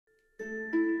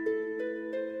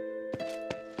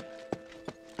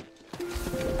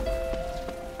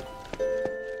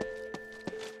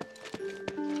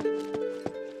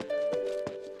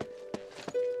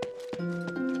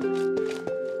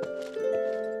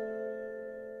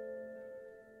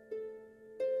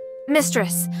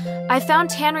Mistress, I found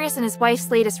Tanrius and his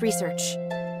wife's latest research.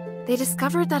 They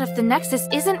discovered that if the Nexus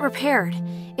isn't repaired,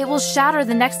 it will shatter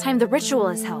the next time the ritual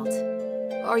is held.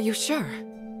 Are you sure?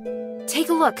 Take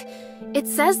a look. It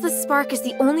says the spark is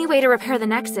the only way to repair the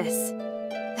Nexus.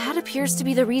 That appears to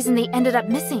be the reason they ended up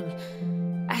missing.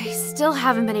 I still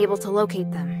haven't been able to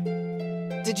locate them.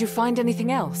 Did you find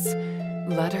anything else?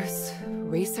 Letters?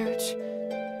 Research?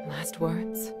 Last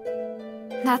words?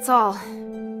 That's all.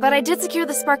 But I did secure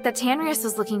the spark that Tanrius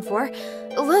was looking for.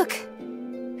 Look!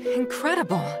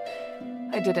 Incredible!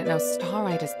 I didn't know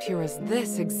starite as pure as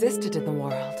this existed in the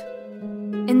world.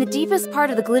 In the deepest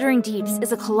part of the Glittering Deeps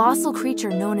is a colossal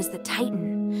creature known as the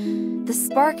Titan. The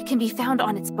spark can be found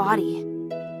on its body.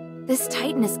 This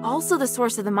Titan is also the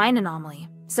source of the mine anomaly,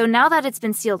 so now that it's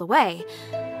been sealed away,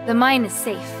 the mine is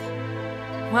safe.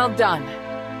 Well done.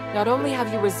 Not only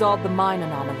have you resolved the mine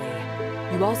anomaly,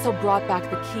 you also brought back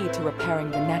the key to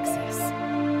repairing the Nexus.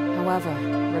 However,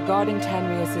 regarding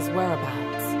Tanrius' whereabouts...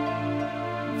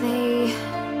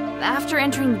 After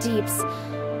entering the Deeps,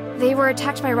 they were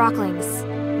attacked by rocklings.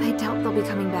 I doubt they'll be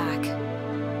coming back.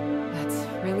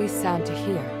 That's really sad to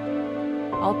hear.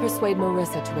 I'll persuade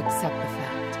Marissa to accept the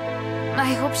fact.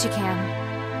 I hope she can.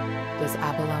 Does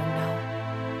Abalone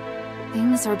know?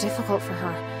 Things are difficult for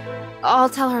her. I'll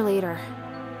tell her later.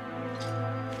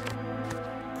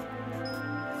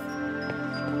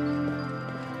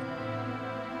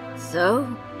 So,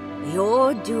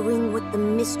 you're doing what the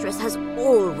mistress has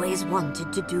always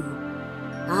wanted to do.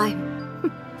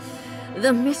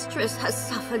 The mistress has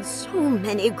suffered so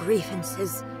many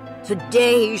grievances.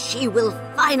 Today she will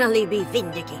finally be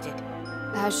vindicated.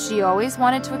 Has she always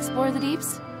wanted to explore the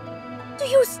Deeps? Do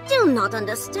you still not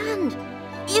understand?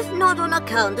 If not on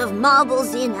account of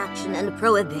Marble's inaction and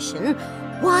prohibition,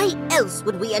 why else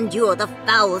would we endure the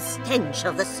foul stench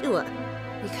of the sewer?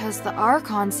 Because the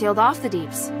Archon sealed off the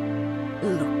Deeps.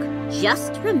 Look,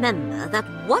 just remember that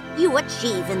what you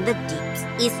achieve in the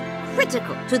Deeps is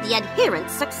critical to the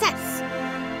adherent's success.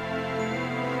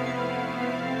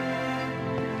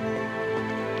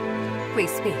 Please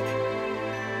speak.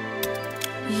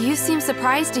 You seem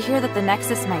surprised to hear that the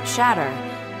Nexus might shatter.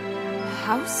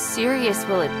 How serious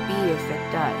will it be if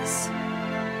it does?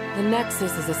 The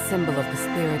Nexus is a symbol of the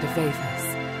spirit of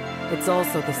Aphis. It's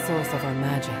also the source of our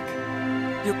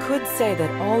magic. You could say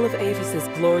that all of Aphis'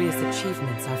 glorious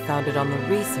achievements are founded on the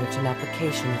research and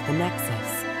application of the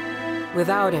Nexus.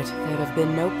 Without it, there'd have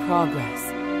been no progress.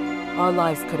 Our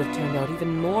lives could have turned out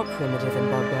even more primitive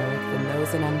and barbaric than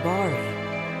those in Ambari.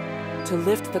 To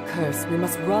lift the curse, we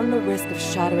must run the risk of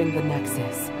shattering the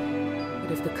Nexus.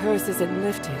 But if the curse isn't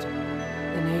lifted,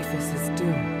 then Aphis is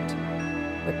doomed.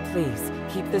 But please,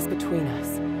 keep this between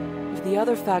us. If the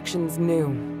other factions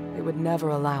knew, they would never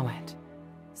allow it.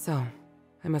 So,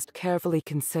 I must carefully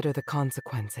consider the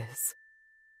consequences.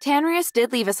 Tanrius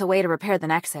did leave us a way to repair the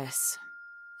Nexus.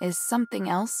 Is something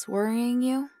else worrying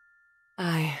you?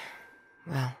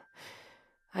 Well,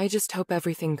 I just hope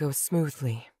everything goes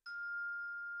smoothly.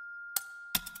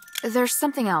 There's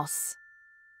something else.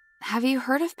 Have you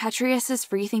heard of Petrius's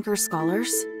Freethinker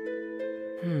scholars?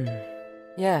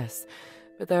 Yes,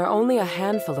 but there are only a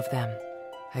handful of them.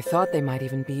 I thought they might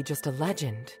even be just a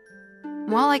legend.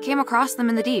 Well, I came across them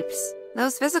in the Deeps.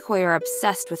 Those Physicoi are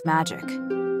obsessed with magic.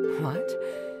 What?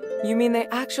 You mean they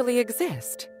actually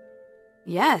exist?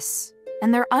 Yes,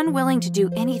 and they're unwilling to do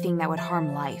anything that would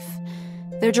harm life.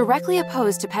 They're directly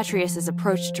opposed to Petrius's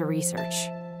approach to research.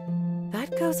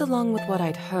 That goes along with what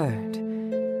I'd heard.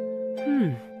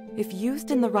 If used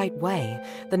in the right way,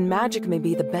 then magic may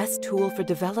be the best tool for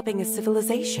developing a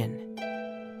civilization.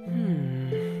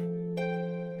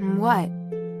 What?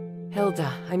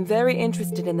 Hilda, I'm very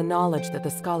interested in the knowledge that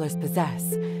the scholars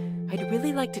possess. I'd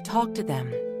really like to talk to them.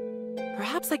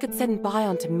 Perhaps I could send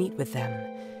Bion to meet with them,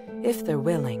 if they're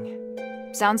willing.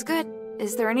 Sounds good.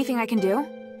 Is there anything I can do?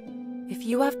 If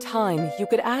you have time, you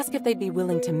could ask if they'd be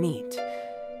willing to meet.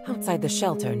 Outside the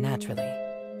shelter,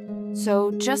 naturally.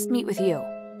 So, just meet with you?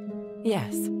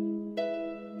 Yes.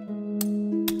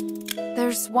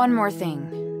 There's one more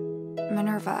thing.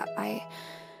 Minerva, I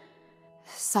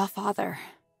saw Father.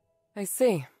 I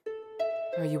see.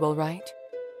 Are you all right?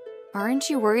 Aren't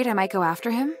you worried I might go after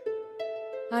him?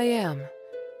 I am.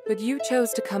 But you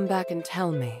chose to come back and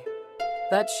tell me.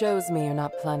 That shows me you're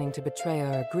not planning to betray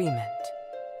our agreement.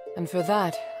 And for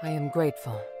that, I am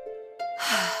grateful.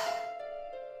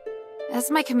 As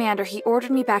my commander, he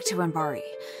ordered me back to Ambari.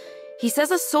 He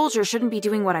says a soldier shouldn't be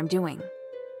doing what I'm doing.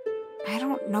 I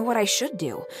don't know what I should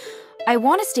do. I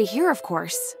want to stay here, of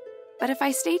course. But if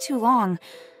I stay too long,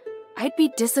 I'd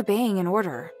be disobeying an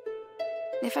order.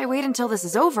 If I wait until this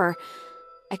is over,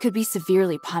 I could be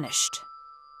severely punished.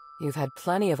 You've had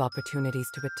plenty of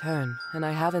opportunities to return, and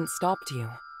I haven't stopped you.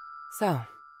 So,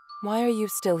 why are you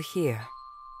still here?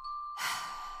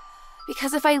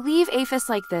 Because if I leave Aphis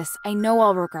like this, I know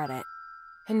I'll regret it.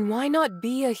 And why not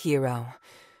be a hero?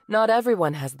 Not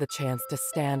everyone has the chance to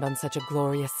stand on such a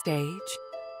glorious stage.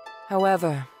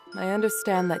 However, I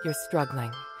understand that you're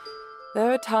struggling.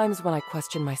 There are times when I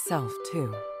question myself,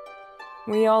 too.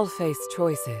 We all face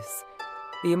choices.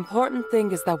 The important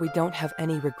thing is that we don't have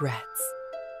any regrets.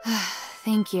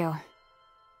 Thank you.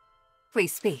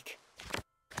 Please speak.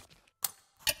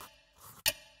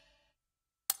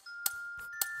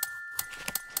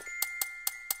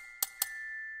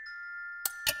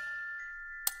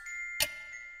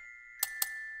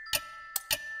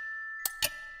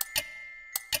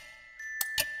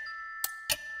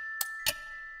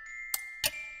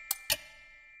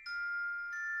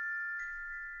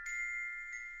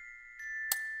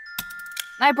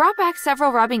 I brought back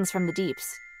several rubbings from the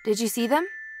deeps. Did you see them?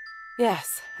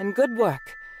 Yes, and good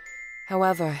work.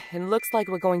 However, it looks like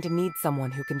we're going to need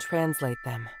someone who can translate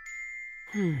them.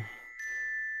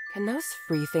 Can those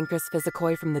freethinkers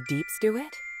physicoi from the deeps do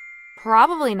it?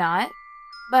 Probably not.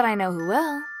 But I know who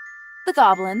will. The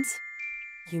goblins.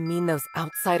 You mean those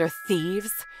outsider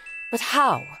thieves? But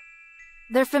how?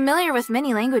 They're familiar with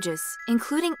many languages,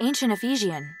 including ancient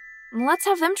Ephesian. Let's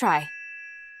have them try.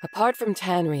 Apart from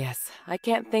Tanrius, I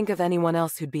can't think of anyone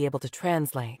else who'd be able to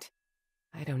translate.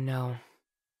 I don't know.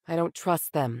 I don't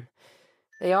trust them.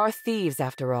 They are thieves,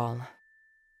 after all.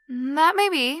 That may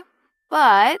be,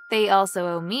 but they also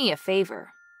owe me a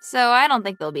favor, so I don't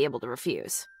think they'll be able to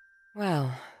refuse.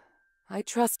 Well, I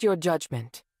trust your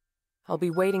judgment. I'll be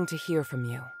waiting to hear from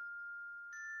you.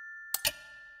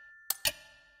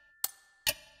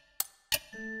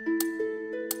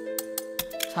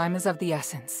 Time is of the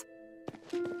essence.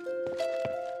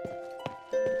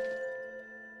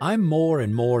 I'm more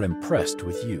and more impressed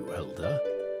with you, Hilda.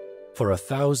 For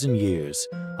 1,000 years,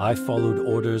 I followed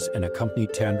orders and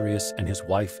accompanied Tanrius and his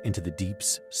wife into the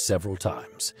deeps several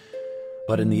times.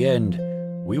 But in the end,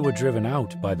 we were driven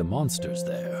out by the monsters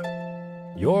there.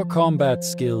 Your combat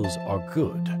skills are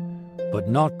good, but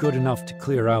not good enough to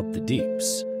clear out the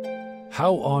deeps.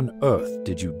 How on earth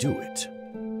did you do it?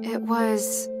 It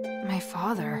was my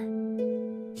father.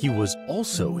 He was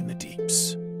also in the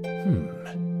deeps.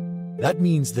 That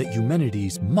means that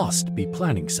Eumenides must be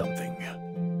planning something.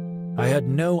 I had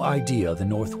no idea the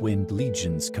Northwind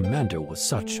Legion's commander was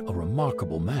such a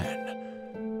remarkable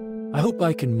man. I hope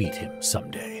I can meet him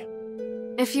someday.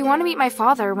 If you want to meet my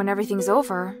father when everything's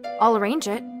over, I'll arrange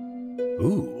it.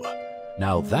 Ooh,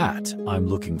 now that I'm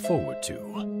looking forward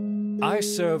to. I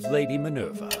serve Lady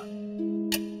Minerva.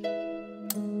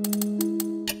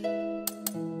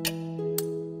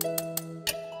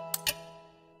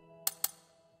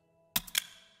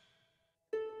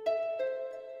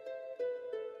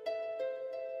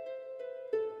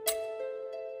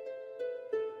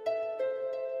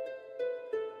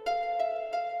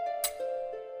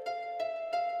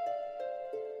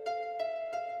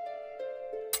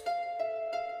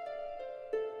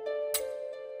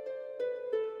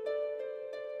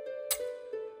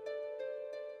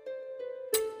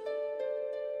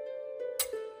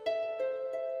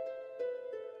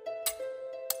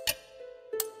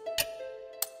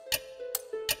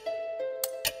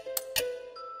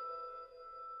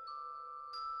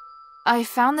 I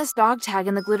found this dog tag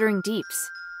in the Glittering Deeps.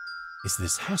 Is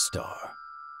this Hastar?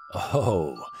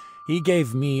 Oh, he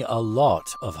gave me a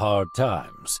lot of hard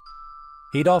times.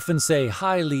 He'd often say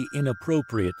highly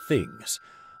inappropriate things.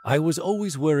 I was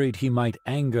always worried he might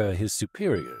anger his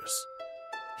superiors.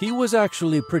 He was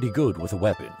actually pretty good with a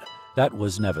weapon. That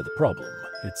was never the problem.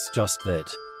 It's just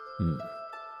that...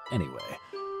 Anyway,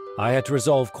 I had to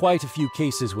resolve quite a few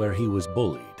cases where he was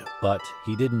bullied, but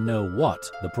he didn't know what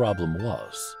the problem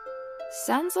was.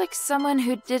 Sounds like someone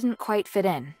who didn't quite fit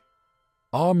in.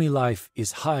 Army life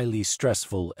is highly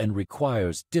stressful and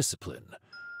requires discipline.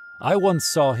 I once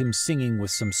saw him singing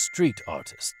with some street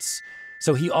artists,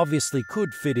 so he obviously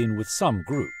could fit in with some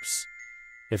groups.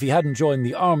 If he hadn't joined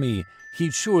the army,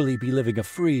 he'd surely be living a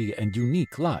free and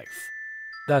unique life.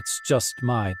 That's just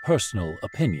my personal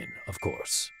opinion, of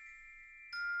course.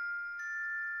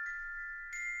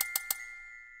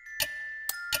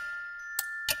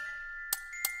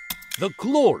 The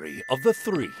glory of the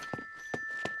three.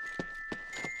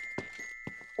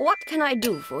 What can I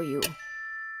do for you?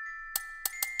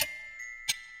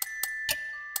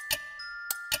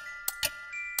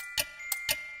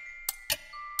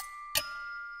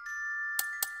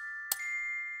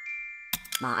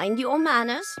 Mind your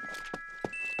manners.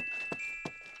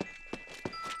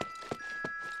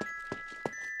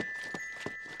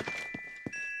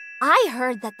 I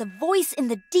heard that the voice in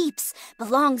the deeps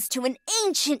belongs to an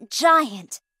ancient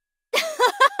giant.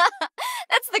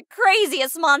 That's the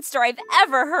craziest monster I've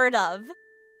ever heard of.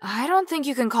 I don't think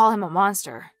you can call him a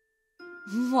monster.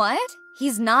 What?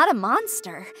 He's not a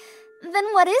monster. Then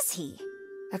what is he?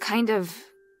 A kind of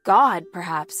god,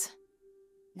 perhaps.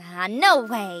 No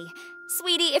way.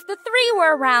 Sweetie, if the three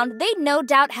were around, they'd no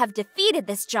doubt have defeated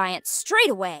this giant straight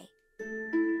away.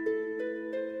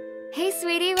 Hey,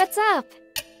 sweetie, what's up?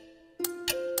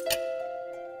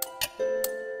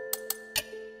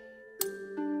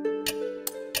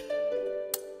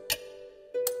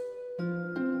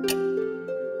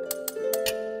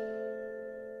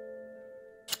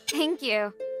 Thank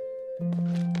you.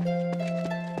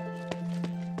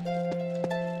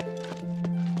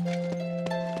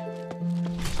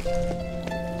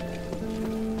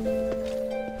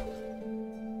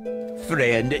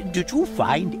 Friend, did you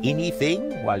find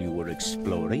anything while you were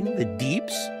exploring the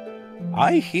deeps?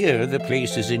 I hear the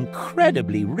place is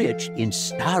incredibly rich in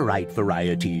starite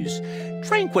varieties.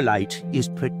 Tranquilite is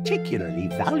particularly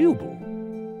valuable.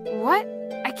 What?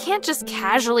 I can't just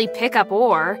casually pick up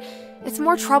ore. It's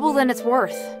more trouble than it's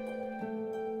worth.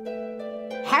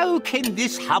 How can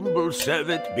this humble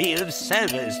servant be of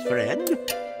service, friend?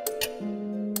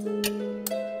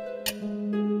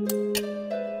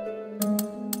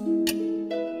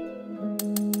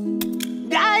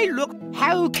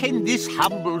 How can this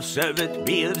humble servant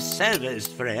be of service,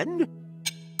 friend?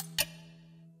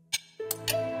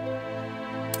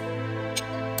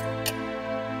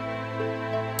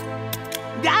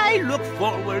 I look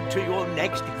forward to your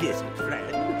next visit, friend.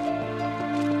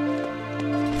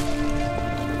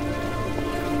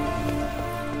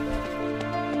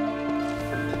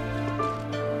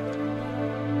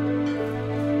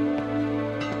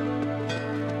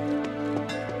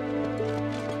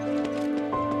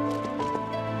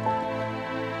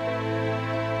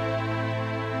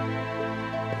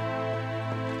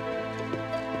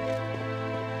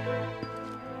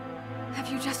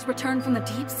 Returned from the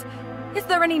deeps? Is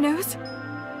there any news?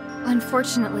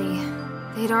 Unfortunately,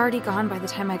 they'd already gone by the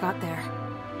time I got there.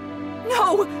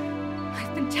 No!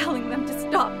 I've been telling them to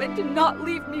stop and to not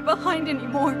leave me behind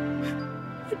anymore.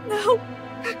 But now...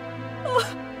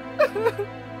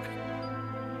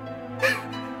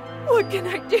 What can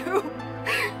I do?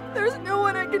 There's no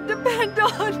one I can depend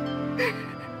on.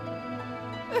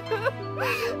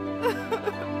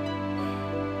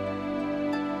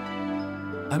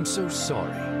 I'm so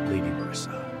sorry, Lady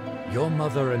Marissa. Your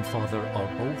mother and father are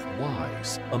both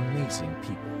wise, amazing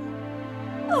people.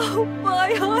 Oh,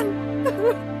 Bion!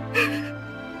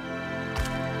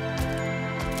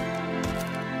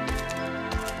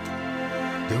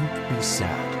 Don't be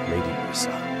sad, Lady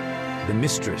Marissa. The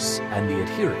mistress and the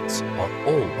adherents are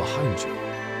all behind you.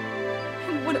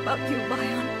 And what about you,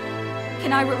 Bion?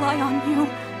 Can I rely on you?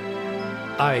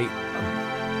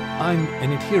 I'm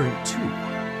an adherent too.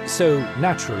 So,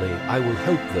 naturally, I will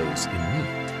help those in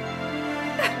need.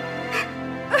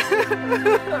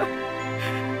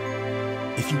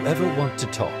 If you ever want to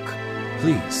talk,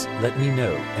 please let me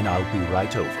know and I'll be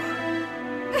right over.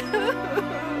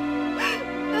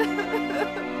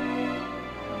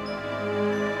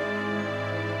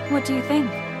 What do you think?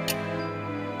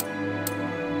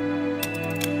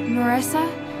 Marissa,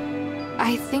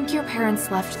 I think your parents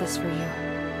left this for you.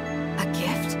 A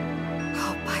gift?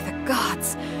 Oh, by the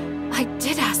gods! I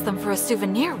did ask them for a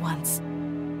souvenir once.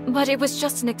 But it was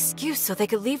just an excuse so they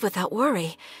could leave without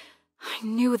worry. I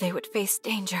knew they would face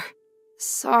danger.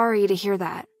 Sorry to hear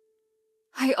that.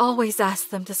 I always asked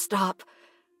them to stop,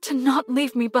 to not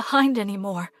leave me behind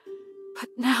anymore. But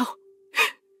now...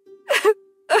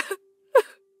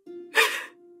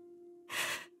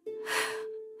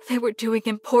 They were doing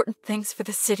important things for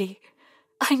the city.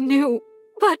 I knew,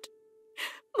 but...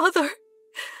 Mother...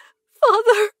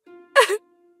 Father...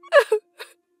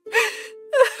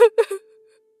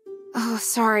 Oh,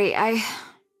 sorry,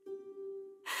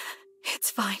 It's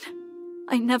fine.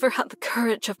 I never had the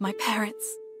courage of my parents.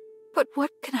 But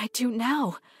what can I do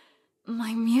now?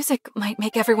 My music might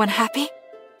make everyone happy.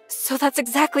 So that's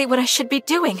exactly what I should be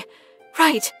doing.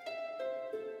 Right.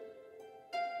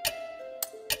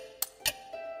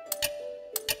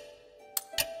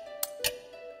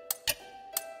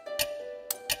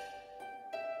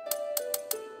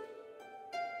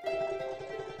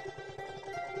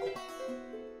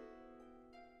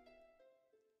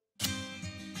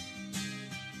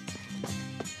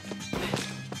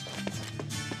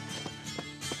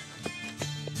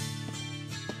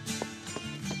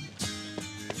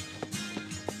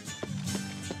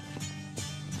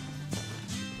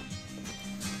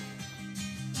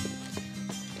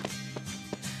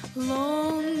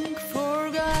 Long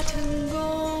같은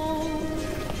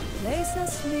곳에서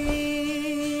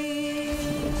sleep.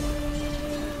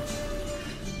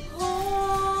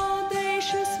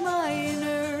 Audacious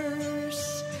miners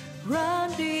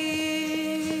run deep.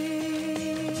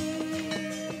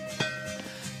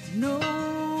 No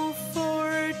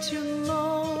fortune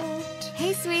mote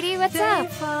Hey, sweetie, what's they up?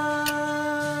 find,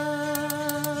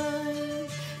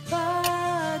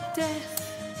 but death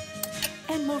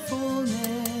and more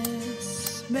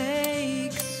fullness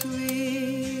make sweet.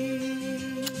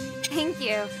 Thank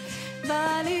you.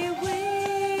 Valley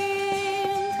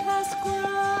wind has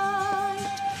cried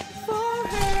for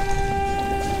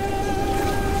help,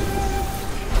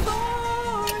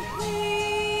 for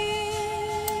him,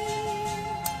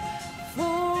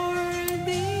 for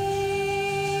thee.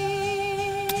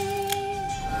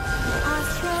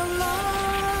 Astral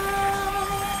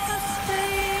love has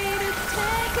faded,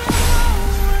 taken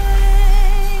away.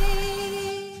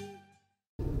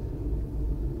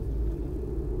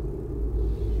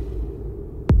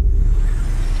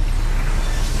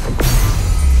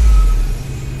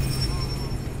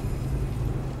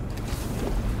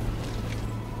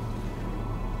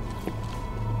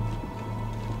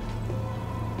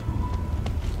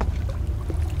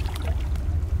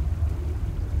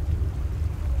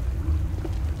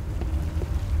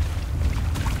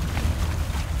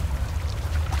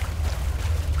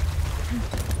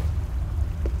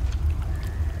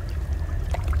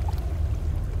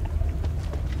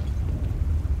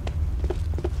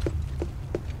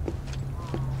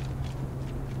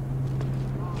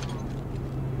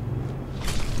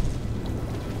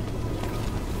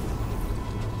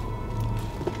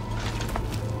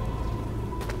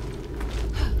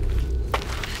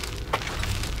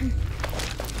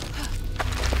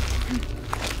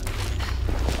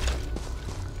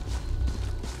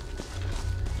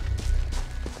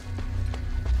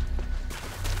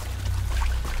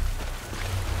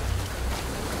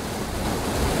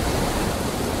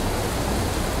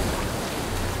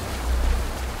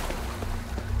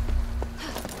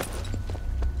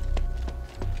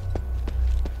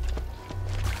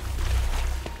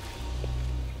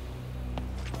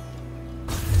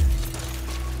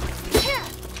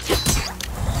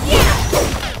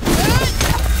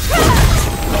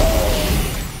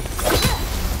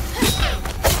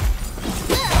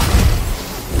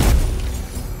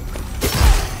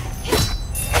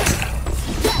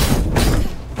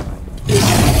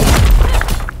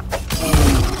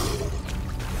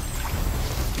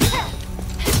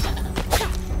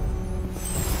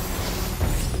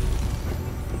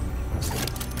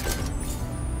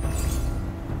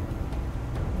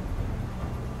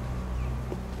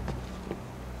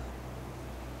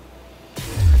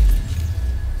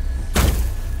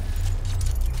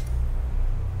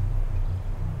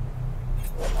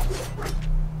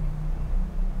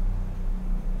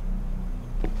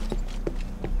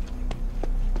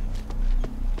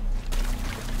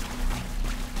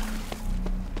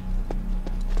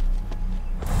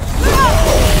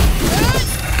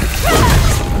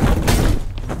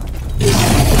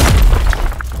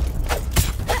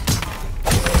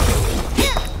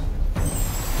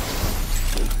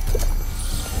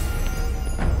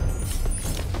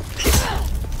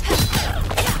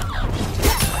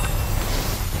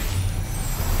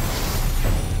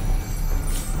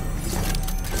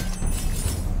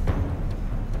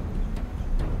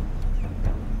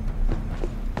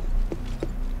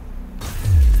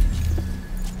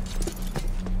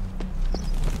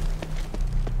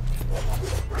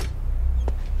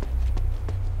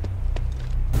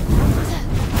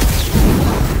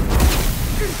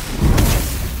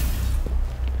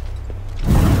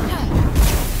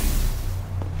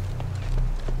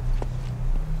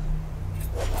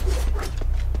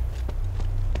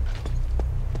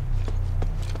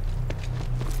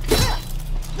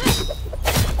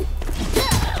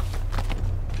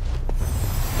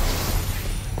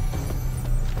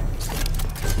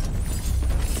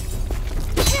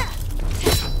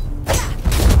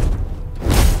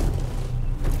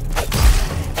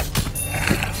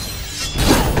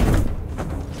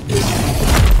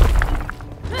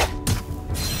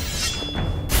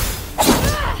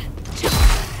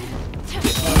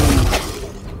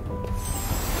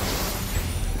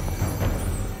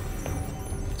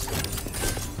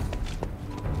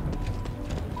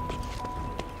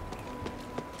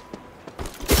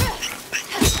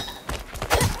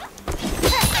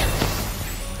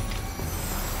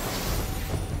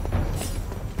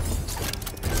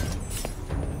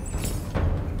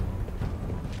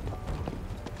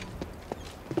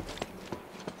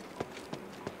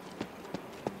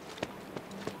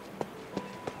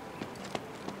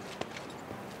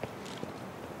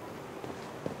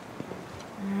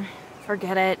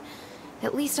 Forget it.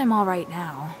 At least I'm all right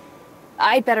now.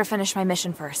 I'd better finish my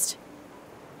mission first.